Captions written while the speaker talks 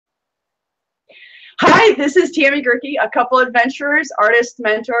Hi, this is Tammy Gerke, a couple adventurers, artist,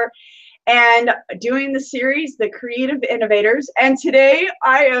 mentor, and doing the series, The Creative Innovators. And today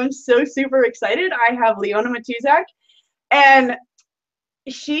I am so super excited. I have Leona Matuszak, and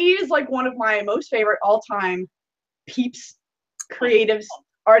she is like one of my most favorite all-time peeps, creatives,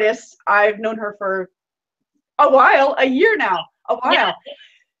 artists. I've known her for a while, a year now, a while. Yeah.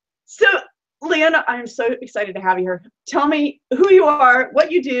 So, Leona, I'm so excited to have you here. Tell me who you are,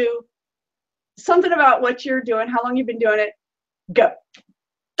 what you do, something about what you're doing, how long you've been doing it. Go.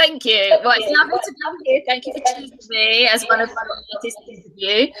 Thank you. Well, it's lovely to be here. Thank you for choosing me as one of my artists to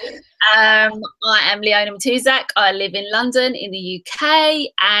interview. I am Leona Matuszak. I live in London in the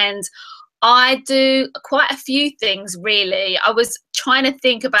UK, and I do quite a few things, really. I was trying to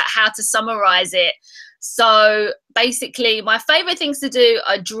think about how to summarize it. So basically, my favorite things to do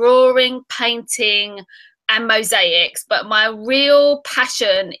are drawing, painting, and mosaics. But my real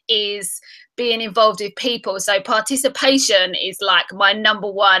passion is being involved with people. So participation is like my number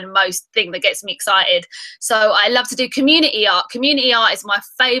one most thing that gets me excited. So I love to do community art. Community art is my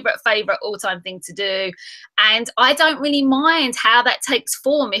favorite all-time thing to do. And I don't really mind how that takes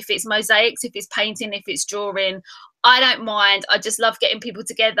form, if it's mosaics, if it's painting, if it's drawing. I don't mind. I just love getting people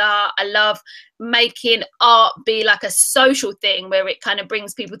together. I love making art be like a social thing where it kind of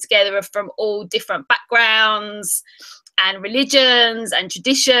brings people together from all different backgrounds and religions and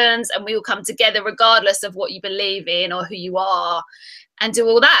traditions, and we all come together regardless of what you believe in or who you are, and do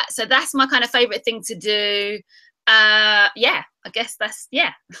all that. So that's my kind of favorite thing to do. Yeah, I guess that's,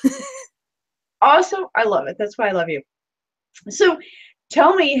 yeah. Awesome. I love it. That's why I love you. So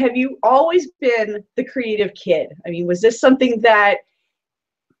tell me, have you always been the creative kid? I mean, was this something that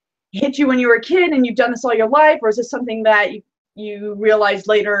hit you when you were a kid and you've done this all your life, or is this something that you realized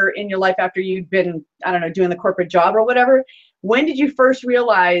later in your life after you'd been, I don't know, doing the corporate job or whatever? When did you first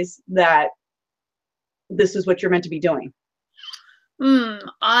realize that this is what you're meant to be doing?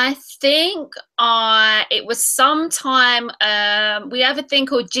 I think it was sometime, we have a thing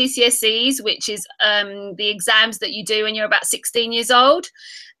called GCSEs, which is the exams that you do when you're about 16 years old.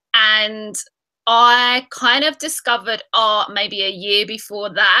 And I kind of discovered art maybe a year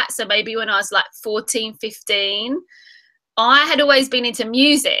before that. So maybe when I was like 14, 15. I had always been into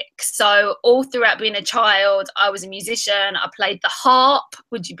music. So all throughout being a child, I was a musician. I played the harp,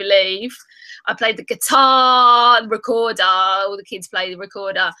 would you believe? I played the guitar, the recorder. All the kids play the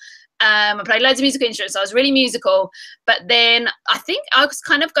recorder. I played loads of musical instruments. So I was really musical. But then I think I was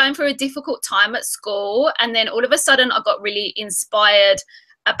kind of going through a difficult time at school. And then all of a sudden I got really inspired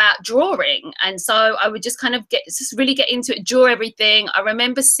about drawing. And so I would just kind of really get into it, draw everything. I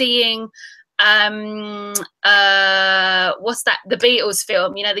remember seeing what's that, the Beatles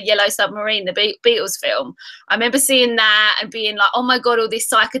film, you know, the Yellow Submarine, the Beatles film. I remember seeing that and being like, oh my god, all these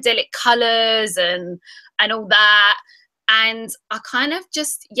psychedelic colors and all that. And I kind of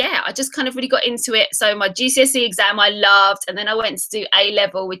just, yeah, I just kind of really got into it. So my GCSE exam I loved, and then I went to do A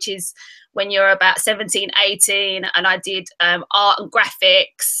level, which is when you're about 17, 18, and I did art and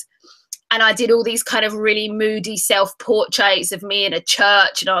graphics. And I did all these kind of really moody self-portraits of me in a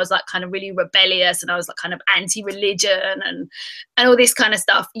church, and I was like kind of really rebellious, and I was like kind of anti-religion and all this kind of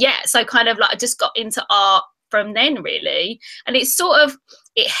stuff. Yeah, so kind of like I just got into art from then, really. And it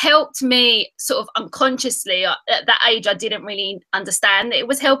helped me sort of unconsciously. At that age, I didn't really understand that it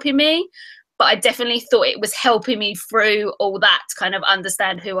was helping me, but I definitely thought it was helping me through all that to kind of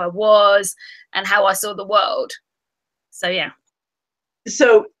understand who I was and how I saw the world. So, yeah.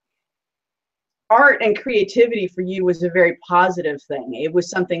 So art and creativity for you was a very positive thing. It was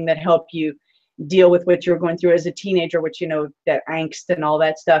something that helped you deal with what you were going through as a teenager, which, you know, that angst and all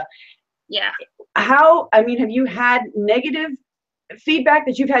that stuff. Yeah. How, I mean, have you had negative feedback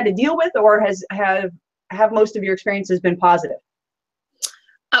that you've had to deal with, or have most of your experiences been positive?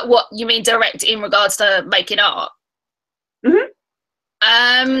 What you mean direct in regards to making art?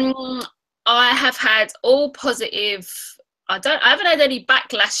 Mm-hmm. I have had all positive. I haven't had any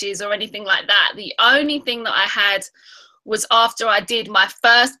backlashes or anything like that. The only thing that I had was after I did my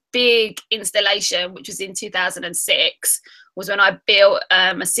first big installation, which was in 2006, was when I built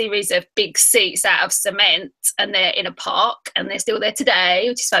a series of big seats out of cement, and they're in a park, and they're still there today,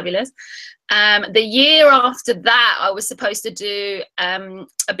 which is fabulous. The year after that, I was supposed to do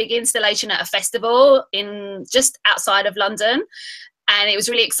a big installation at a festival in just outside of London. And it was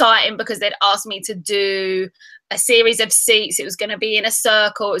really exciting because they'd asked me to do a series of seats. It was going to be in a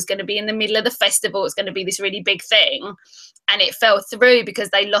circle. It was going to be in the middle of the festival. It was going to be this really big thing. And it fell through because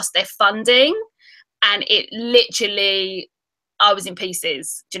they lost their funding. And it literally, I was in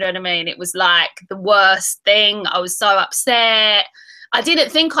pieces. Do you know what I mean? It was like the worst thing. I was so upset. I didn't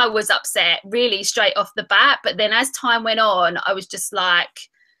think I was upset really straight off the bat, but then as time went on, I was just like,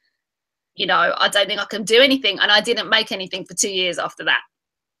 you know, I don't think I can do anything. And I didn't make anything for 2 years after that.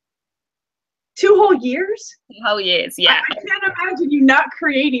 2 whole years? 2 whole years, yeah. I can't imagine you not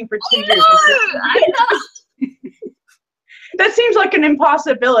creating for 2 years. I know. That seems like an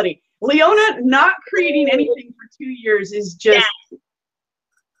impossibility. Leona not creating anything for 2 years is just... Yeah.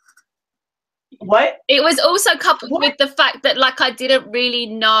 What? It was also coupled with the fact that, like, I didn't really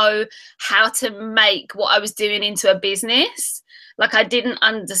know how to make what I was doing into a business. Like, I didn't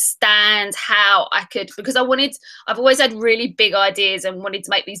understand how I could, because I've always had really big ideas and wanted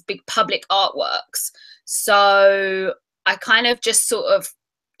to make these big public artworks. So I kind of just sort of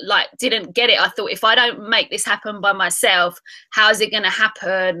like didn't get it. I thought, if I don't make this happen by myself, how is it going to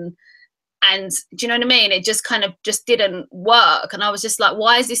happen? And do you know what I mean? It just kind of just didn't work. And I was just like,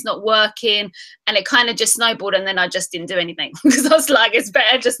 why is this not working? And it kind of just snowballed. And then I just didn't do anything because I was like, it's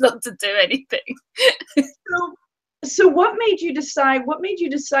better just not to do anything. So what made you decide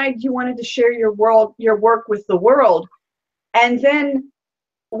you wanted to share your work with the world? And then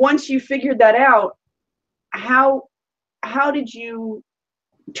once you figured that out, how did you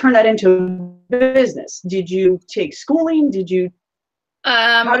turn that into business? Did you take schooling? Did you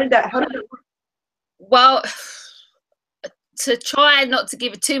how did that work? Well, to try not to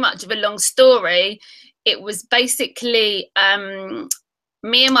give too much of a long story, it was basically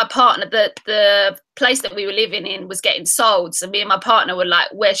me and my partner, the place that we were living in was getting sold. So me and my partner were like,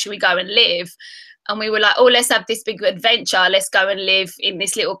 where should we go and live? And we were like, oh, let's have this big adventure. Let's go and live in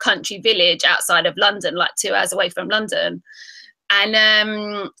this little country village outside of London, like 2 hours away from London.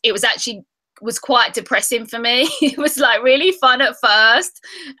 And it was quite depressing for me. It was like really fun at first,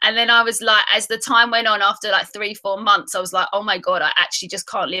 and then I was like, as the time went on, after like 3-4 months, I was like, oh my god, I actually just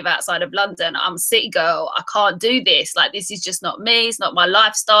can't live outside of London. I'm a city girl, I can't do this. Like, this is just not me, it's not my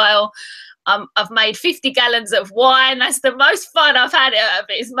lifestyle. I've made 50 gallons of wine. That's the most fun I've had out of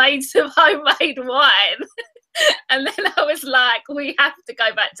it, is made some homemade wine. And then I was like, we have to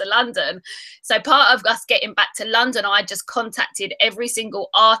go back to London. So part of us getting back to London, I just contacted every single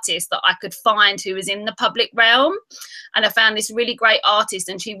artist that I could find who was in the public realm. And I found this really great artist,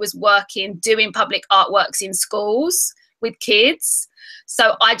 and she was doing public artworks in schools with kids.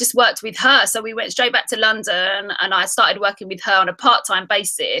 So I just worked with her. So we went straight back to London, and I started working with her on a part-time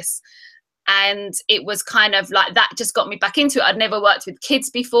basis. And it was kind of like, that just got me back into it. I'd never worked with kids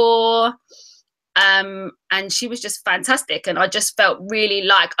before. And she was just fantastic, and I just felt really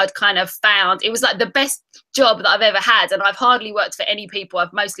like I'd kind of found, it was like the best job that I've ever had. And I've hardly worked for any people,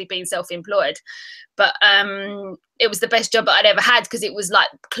 I've mostly been self-employed, but it was the best job that I'd ever had, because it was like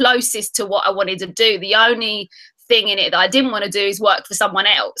closest to what I wanted to do. The only thing in it that I didn't want to do is work for someone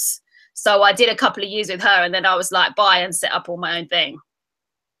else. So I did a couple of years with her, and then I was like, bye, and set up all my own thing.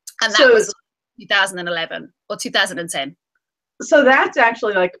 And that was 2011 or 2010. So that's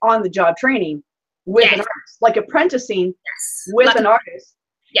actually like on the job training with an artist, like apprenticing with like an artist.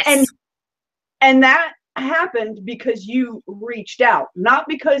 Yes. And that happened because you reached out, not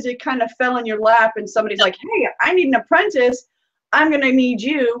because it kind of fell in your lap and somebody's like, hey, I need an apprentice, I'm going to need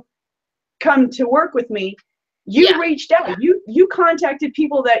you, come to work with me. You reached out. You contacted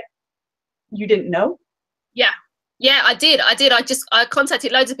people that you didn't know. Yeah, I did. I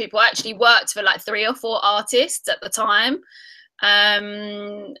contacted loads of people. I actually worked for like 3 or 4 artists at the time.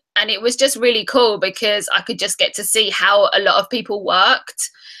 And it was just really cool, because I could just get to see how a lot of people worked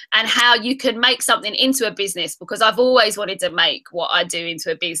and how you can make something into a business, because I've always wanted to make what I do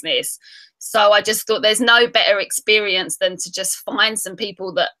into a business. So I just thought there's no better experience than to just find some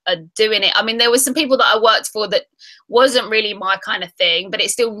people that are doing it. I mean, there were some people that I worked for that wasn't really my kind of thing, but it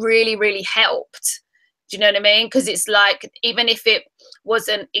still really, really helped. Do you know what I mean? Because it's like, even if it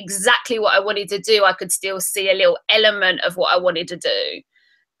wasn't exactly what I wanted to do, I could still see a little element of what I wanted to do.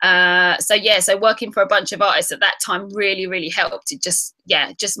 So working for a bunch of artists at that time really, really helped. It just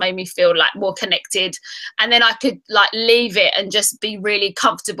made me feel like more connected. And then I could like leave it and just be really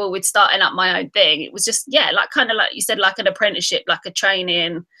comfortable with starting up my own thing. It was just, like kind of like you said, like an apprenticeship, like a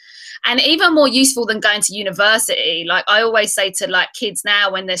training. And even more useful than going to university. Like I always say to like kids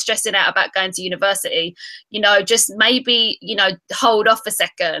now when they're stressing out about going to university, just maybe, hold off a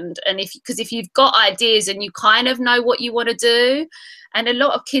second. And because if you've got ideas and you kind of know what you want to do, and a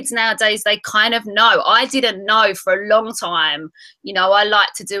lot of kids nowadays, they kind of know. I didn't know for a long time. I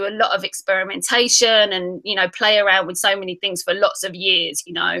like to do a lot of experimentation and, play around with so many things for lots of years,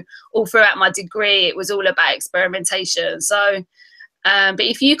 all throughout my degree, it was all about experimentation. So, but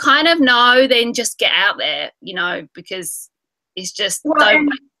if you kind of know, then just get out there, because it's just don't waste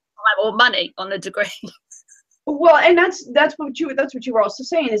time or money on the degree. Well, and that's what you were also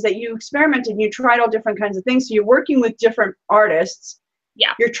saying, is that you experimented and you tried all different kinds of things. So you're working with different artists.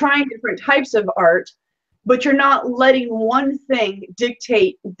 Yeah. You're trying different types of art, but you're not letting one thing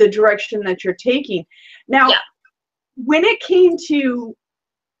dictate the direction that you're taking. Now, Yeah. when it came to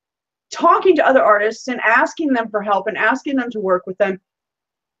talking to other artists and asking them for help and asking them to work with them,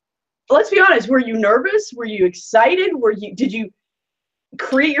 let's be honest, were you nervous? Were you excited? Did you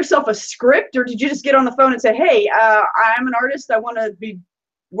create yourself a script, or did you just get on the phone and say, hey, I'm an artist, I want to be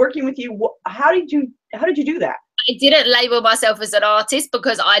working with you? How did you do that? I didn't label myself as an artist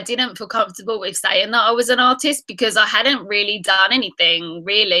because I didn't feel comfortable with saying that I was an artist, because I hadn't really done anything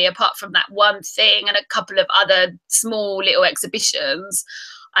really apart from that one thing and a couple of other small little exhibitions.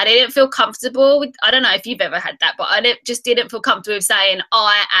 I didn't feel comfortable with, I don't know if you've ever had that, but just didn't feel comfortable with saying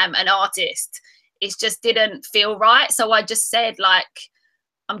I am an artist. It just didn't feel right. So I just said, like,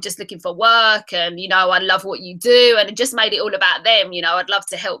 I'm just looking for work, and, you know, I love what you do. And it just made it all about them. You know, I'd love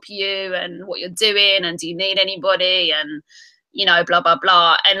to help you and what you're doing, and do you need anybody, and, you know, blah, blah,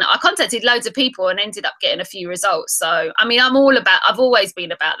 blah. And I contacted loads of people and ended up getting a few results. So, I mean, I've always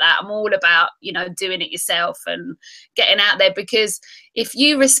been about that. I'm all about, you know, doing it yourself and getting out there, because if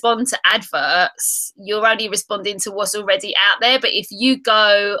you respond to adverts, you're only responding to what's already out there. But if you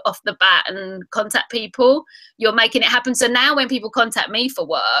go off the bat and contact people, you're making it happen. So now when people contact me for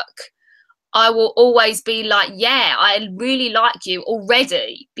work, I will always be like, yeah, I really like you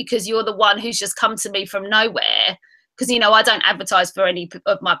already, because you're the one who's just come to me from nowhere. Because, you know, I don't advertise for any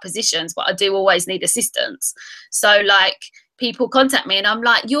of my positions, but I do always need assistance. So, like, people contact me and I'm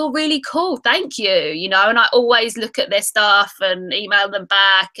like, you're really cool, thank you, you know. And I always look at their stuff and email them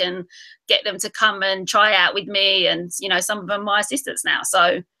back and get them to come and try out with me. And, you know, some of them are my assistants now.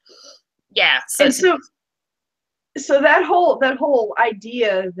 So, yeah. So that whole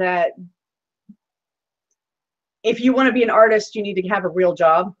idea that if you want to be an artist, you need to have a real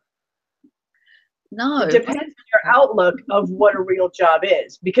job. No. It depends on your outlook of what a real job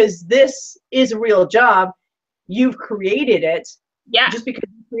is, because this is a real job. You've created it. Yeah. Just because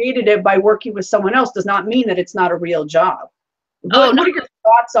you created it by working with someone else does not mean that it's not a real job. What are your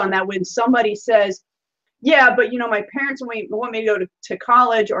thoughts on that when somebody says, yeah, but, you know, my parents want me to go to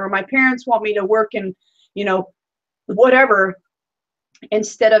college, or my parents want me to work in, you know, whatever,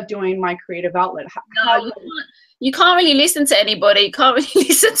 instead of doing my creative outlet? You can't really listen to anybody. You can't really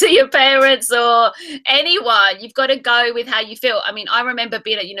listen to your parents or anyone. You've got to go with how you feel. I mean, I remember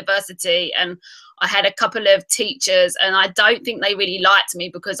being at university and I had a couple of teachers, and I don't think they really liked me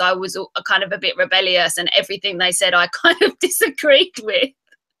because I was kind of a bit rebellious, and everything they said I kind of disagreed with.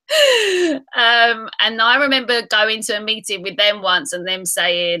 And I remember going to a meeting with them once and them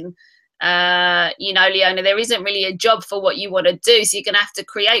saying, you know, Leona, there isn't really a job for what you want to do, so you're going to have to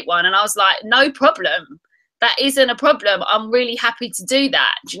create one. And I was like, no problem. That isn't a problem. I'm really happy to do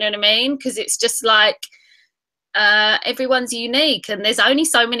that. Do you know what I mean? Because it's just like, everyone's unique and there's only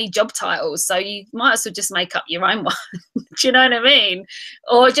so many job titles, so you might as well just make up your own one. Do you know what I mean?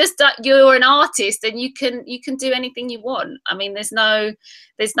 Or just you're an artist and you can do anything you want. I mean, there's no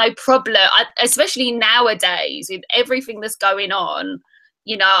problem, especially nowadays with everything that's going on.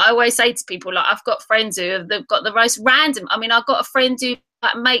 You know, I always say to people, like, I've got friends they've got the most random, I mean, I've got a friend who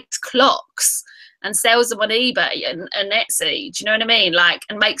like makes clocks and sells them on eBay and Etsy. Do you know what I mean? Like,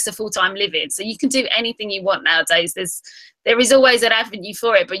 and makes a full-time living. So you can do anything you want nowadays. There is always an avenue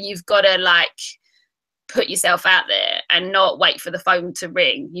for it, but you've got to, like, put yourself out there and not wait for the phone to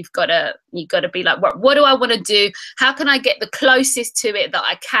ring. You've got to be like, what do I want to do? How can I get the closest to it that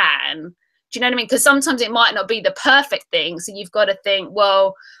I can? Do you know what I mean? Because sometimes it might not be the perfect thing. So you've got to think,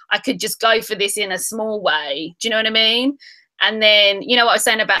 well, I could just go for this in a small way. Do you know what I mean? And then, you know what I was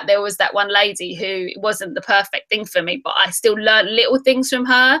saying about, there was that one lady who wasn't the perfect thing for me, but I still learned little things from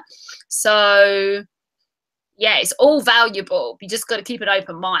her. So, yeah, it's all valuable. You just got to keep an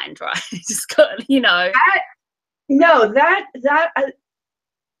open mind, right? You just got to, you know.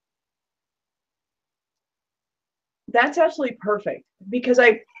 That's absolutely perfect, because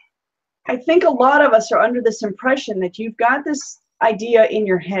I think a lot of us are under this impression that you've got this idea in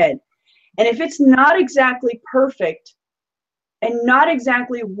your head, and if it's not exactly perfect and not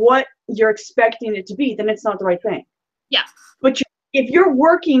exactly what you're expecting it to be, then it's not the right thing. Yeah. But if you're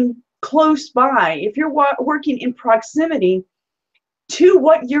working close by, if you're working in proximity to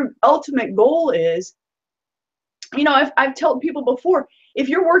what your ultimate goal is, you know, I've told people before, if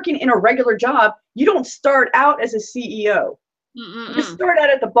you're working in a regular job, you don't start out as a CEO. You start out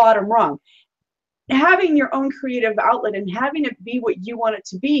at the bottom rung. Having your own creative outlet and having it be what you want it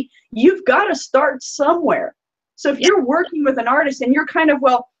to be, you've got to start somewhere. So if you're working with an artist and you're kind of,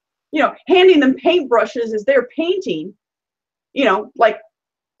 well, handing them paintbrushes as they're painting, like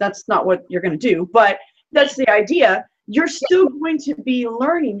that's not what you're going to do, but that's the idea. You're still going to be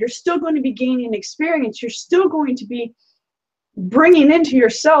learning. You're still going to be gaining experience. You're still going to be bringing into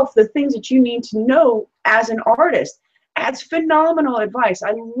yourself the things that you need to know as an artist. That's phenomenal advice.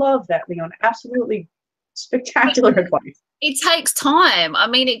 I love that, Leona. Absolutely spectacular advice. It takes time. I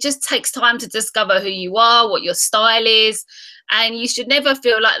mean, it just takes time to discover who you are, what your style is. And you should never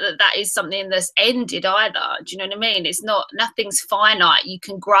feel like that is something that's ended either. Do you know what I mean? It's not, nothing's finite. You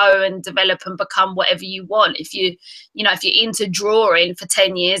can grow and develop and become whatever you want. If you're into drawing for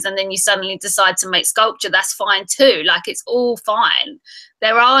 10 years and then you suddenly decide to make sculpture, that's fine too. Like, it's all fine.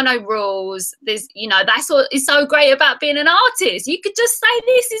 There are no rules. There's, that's what is so great about being an artist. You could just say,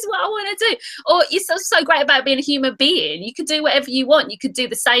 this is what I want to do. Or it's so great about being a human being. You could do whatever you want. You could do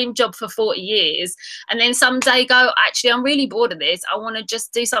the same job for 40 years and then someday go, actually, I'm really bored of this. I want to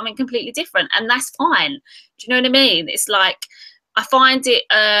just do something completely different. And that's fine. Do you know what I mean? It's like, I find it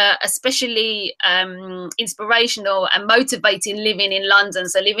especially inspirational and motivating living in London.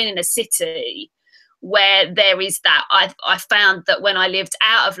 So living in a city where there is that, I found that when I lived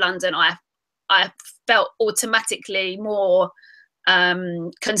out of London, I felt automatically more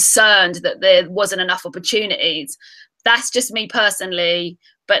concerned that there wasn't enough opportunities. That's just me personally.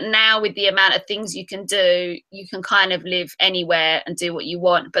 But now with the amount of things you can do, you can kind of live anywhere and do what you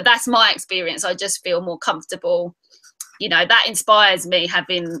want. But that's my experience. I just feel more comfortable. That inspires me,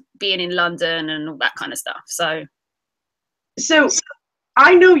 being in London and all that kind of stuff. So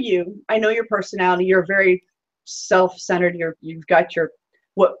I know your personality. You're very self-centered. You've got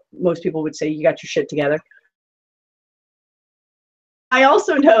what most people would say, you got your shit together. I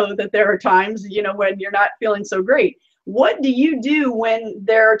also know that there are times, when you're not feeling so great. What do you do when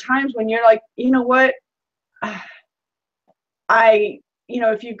there are times when you're like, you know what,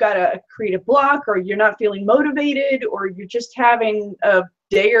 if you've got a creative block or you're not feeling motivated or you're just having a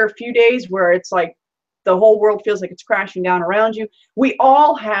day or a few days where it's like the whole world feels like it's crashing down around you. We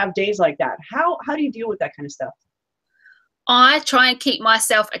all have days like that. How do you deal with that kind of stuff? I try and keep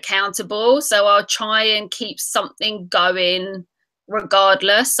myself accountable. So I'll try and keep something going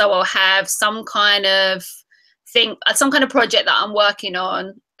regardless. So I'll have some kind of project that I'm working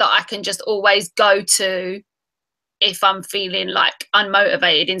on that I can just always go to if I'm feeling like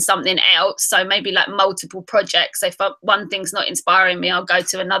unmotivated in something else. So maybe like multiple projects. If one thing's not inspiring me, I'll go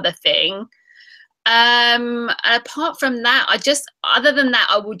to another thing. And apart from that, other than that,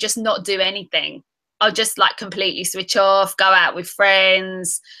 I will just not do anything. I'll just like completely switch off, go out with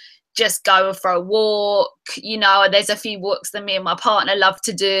friends, just go for a walk. There's a few walks that me and my partner love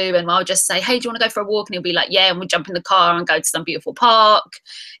to do, and I'll just say, hey, do you want to go for a walk? And he'll be like, yeah, and we'll jump in the car and go to some beautiful park.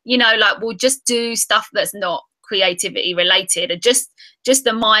 We'll just do stuff that's not creativity related, or just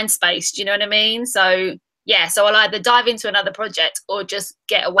the mind space. Do you know what I mean? So yeah, so I'll either dive into another project or just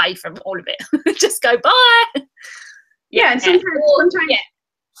get away from all of it. Just go bye. Yeah, and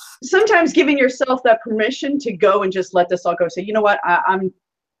sometimes giving yourself that permission to go and just let this all go. Say, you know what,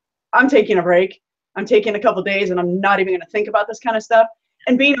 I'm taking a break. I'm taking a couple days and I'm not even going to think about this kind of stuff.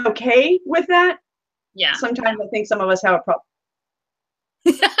 And being okay with that. Yeah. Sometimes I think some of us have a problem.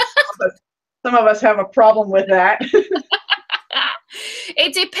 Some of us have a problem with that.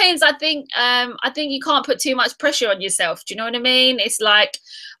 It depends. I think you can't put too much pressure on yourself. Do you know what I mean? It's like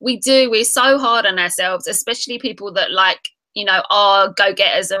we're so hard on ourselves, especially people that are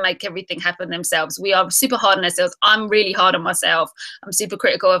go-getters and make everything happen themselves. We are super hard on ourselves. I'm really hard on myself. I'm super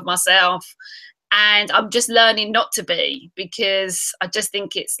critical of myself. And I'm just learning not to be, because I just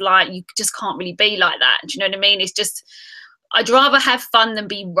think it's like you just can't really be like that. Do you know what I mean? It's just, I'd rather have fun than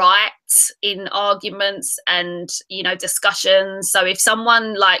be right in arguments and, discussions. So if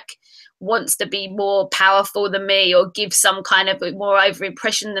someone wants to be more powerful than me or give some kind of more over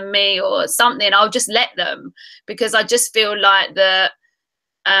impression than me or something, I'll just let them, because I just feel like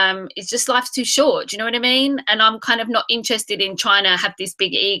it's just, life's too short. Do you know what I mean? And I'm kind of not interested in trying to have this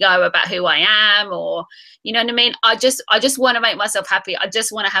big ego about who I am, or, you know what I mean? I just want to make myself happy. I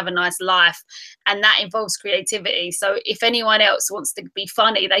just want to have a nice life, and that involves creativity. So if anyone else wants to be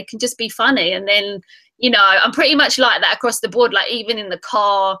funny, they can just be funny. And then, I'm pretty much like that across the board. Like even in the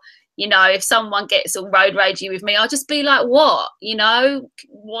car, if someone gets all road ragey with me, I'll just be like, what?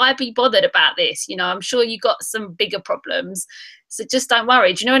 Why be bothered about this? I'm sure you got some bigger problems. So just don't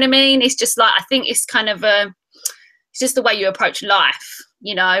worry. Do you know what I mean? It's just like, I think it's kind of it's just the way you approach life,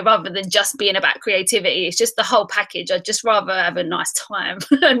 rather than just being about creativity. It's just the whole package. I'd just rather have a nice time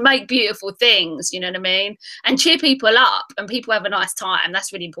and make beautiful things, you know what I mean? And cheer people up and people have a nice time.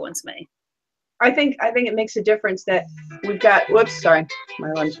 That's really important to me. it makes a difference that we've got, whoops, sorry, my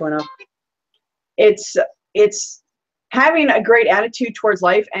alarm's going off. It's having a great attitude towards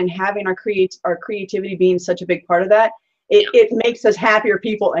life and having our creativity being such a big part of that. It makes us happier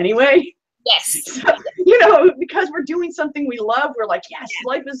people anyway. Yes. So, you know, because we're doing something we love, we're like, yes,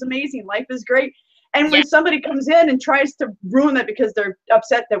 life is amazing, life is great. And when somebody comes in and tries to ruin that because they're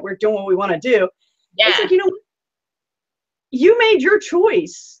upset that we're doing what we want to do, it's like, you know, you made your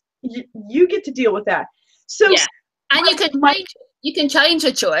choice. You get to deal with that. So, and you can change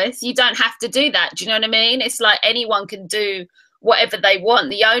a choice. You don't have to do that. Do you know what I mean? It's like anyone can do whatever they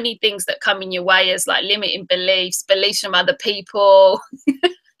want. The only things that come in your way is like limiting beliefs from other people.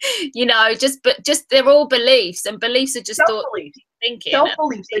 You know, just they're all beliefs, and beliefs are just self-beliefs. Thinking.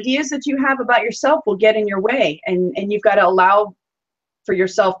 Self-beliefs. Ideas that you have about yourself will get in your way, and you've got to allow for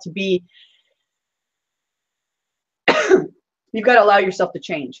yourself to be. You've got to allow yourself to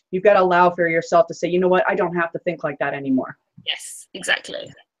change. You've got to allow for yourself to say, you know what, I don't have to think like that anymore. Yes,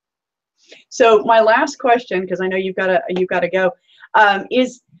 exactly. So my last question, because I know you've got to go,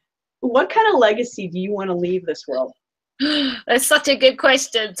 is what kind of legacy do you want to leave this world? That's such a good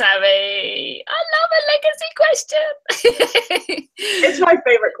question, Tammy. I love a legacy question. It's my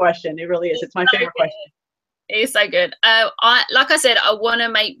favorite question. It really is. It's my favorite question. It's so good. Like I said, I want to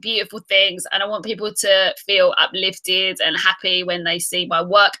make beautiful things, and I want people to feel uplifted and happy when they see my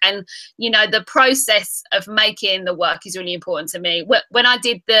work. And, you know, the process of making the work is really important to me. When I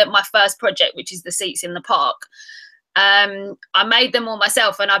did my first project, which is the seats in the park, I made them all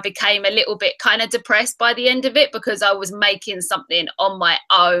myself, and I became a little bit kind of depressed by the end of it because I was making something on my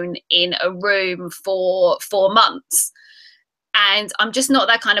own in a room for 4 months. And I'm just not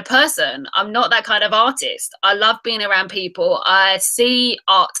that kind of person. I'm not that kind of artist. I love being around people. I see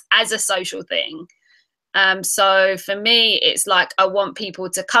art as a social thing. So for me, it's like I want people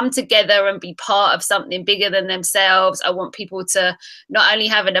to come together and be part of something bigger than themselves. I want people to not only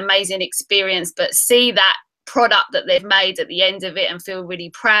have an amazing experience, but see that product that they've made at the end of it and feel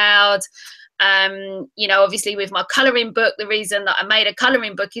really proud. You know, obviously with my colouring book, the reason that I made a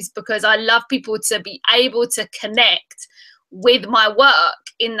colouring book is because I love people to be able to connect with my work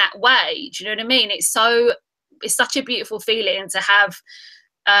in that way. Do you know what I mean? It's such a beautiful feeling to have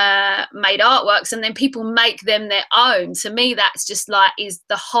made artworks and then people make them their own. To me, that's just like is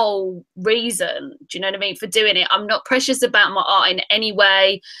the whole reason, do you know what I mean, for doing it. I'm not precious about my art in any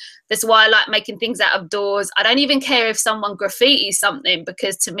way. That's why I like making things out of doors. I don't even care if someone graffitis something,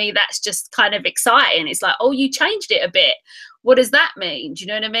 because to me that's just kind of exciting. It's like, oh, you changed it a bit, what does that mean? Do you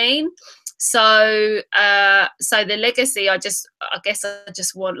know what I mean? So so the legacy, I guess I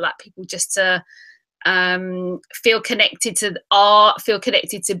just want like people just to feel connected to art, feel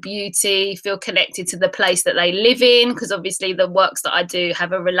connected to beauty, feel connected to the place that they live in, because obviously the works that I do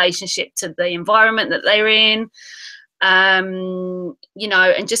have a relationship to the environment that they're in. You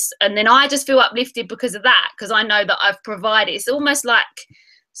know, and then I just feel uplifted because of that, because I know that I've provided. It's almost like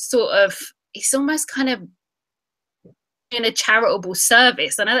it's almost kind of in a charitable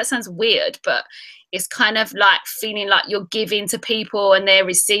service. I know that sounds weird, but it's kind of like feeling like you're giving to people and they're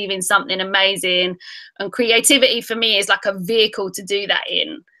receiving something amazing. And creativity for me is like a vehicle to do that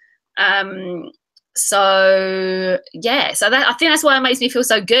in. So yeah, so that, I think that's why it makes me feel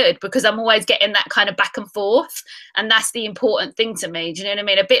so good, because I'm always getting that kind of back and forth, and that's the important thing to me. Do you know what I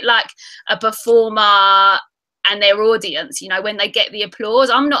mean? A bit like a performer and their audience, you know, when they get the applause.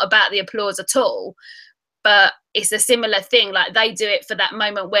 I'm not about the applause at all, but it's a similar thing. Like they do it for that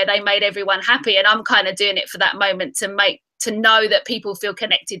moment where they made everyone happy, and I'm kind of doing it for that moment to know that people feel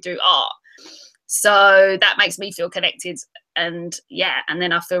connected through art. So that makes me feel connected, and yeah, and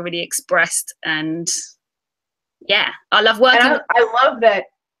then I feel really expressed, and yeah, I love working. And I love that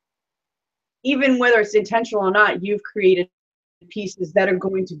even whether it's intentional or not, you've created pieces that are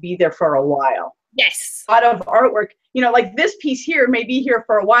going to be there for a while. Yes. A lot of artwork, you know, like this piece here may be here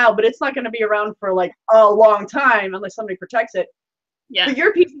for a while, but it's not going to be around for like a long time unless somebody protects it. Yeah. But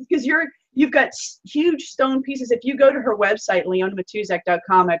your pieces, because you've got huge stone pieces. If you go to her website,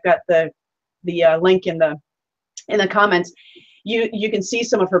 leonamatuszak.com, I've got the link in the comments. You can see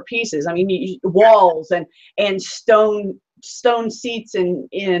some of her pieces. I mean, walls and stone seats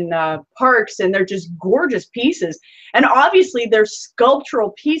in parks, and they're just gorgeous pieces. And obviously there's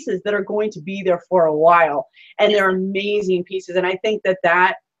sculptural pieces that are going to be there for a while, and they're amazing pieces. And I think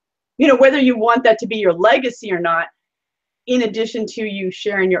that you know, whether you want that to be your legacy or not, in addition to you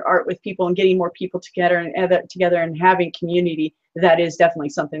sharing your art with people and getting more people together and having community, that is definitely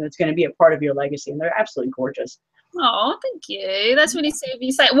something that's going to be a part of your legacy. And they're absolutely gorgeous. Oh, thank you. That's really sweet of you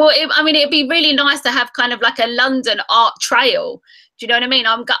to say. Well, I mean, it'd be really nice to have kind of like a London art trail. Do you know what I mean?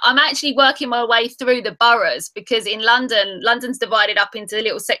 I'm actually working my way through the boroughs, because in London's divided up into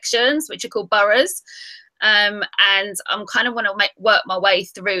little sections, which are called boroughs. And I'm kind of want to work my way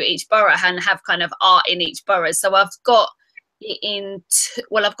through each borough and have kind of art in each borough. So I've got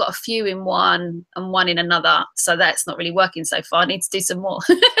well, I've got a few in one and one in another. So that's not really working so far. I need to do some more.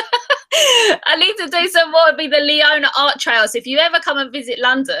 I need to do some more. It'd be the Leona Art Trail. So if you ever come and visit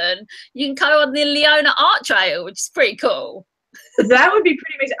London, you can go on the Leona Art Trail, which is pretty cool. That would be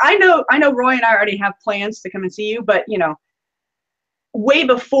pretty amazing. I know Roy and I already have plans to come and see you, but you know, way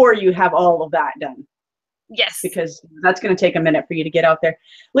before you have all of that done. Yes. Because that's going to take a minute for you to get out there.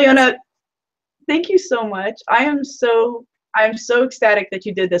 Leona, thank you so much. I'm so ecstatic that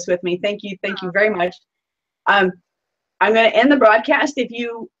you did this with me. Thank you very much. I'm going to end the broadcast. If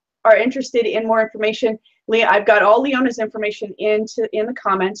you are interested in more information, I've got all Leona's information in the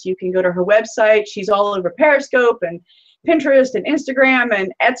comments. You can go to her website. She's all over Periscope and Pinterest and Instagram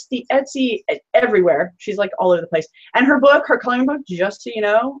and Etsy, everywhere. She's like all over the place. And her book, her coloring book, just so you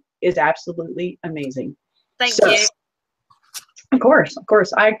know, is absolutely amazing. Thank you. Of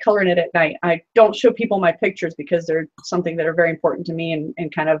course. I color in it at night. I don't show people my pictures because they're something that are very important to me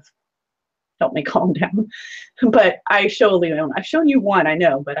and kind of help me calm down. But I show Leona. I've shown you one, I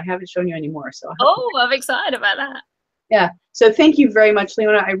know, but I haven't shown you any more. So I'm excited about that. Yeah. So thank you very much,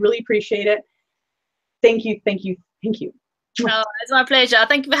 Leona. I really appreciate it. Thank you. Oh, it's my pleasure.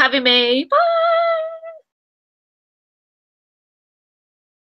 Thank you for having me. Bye.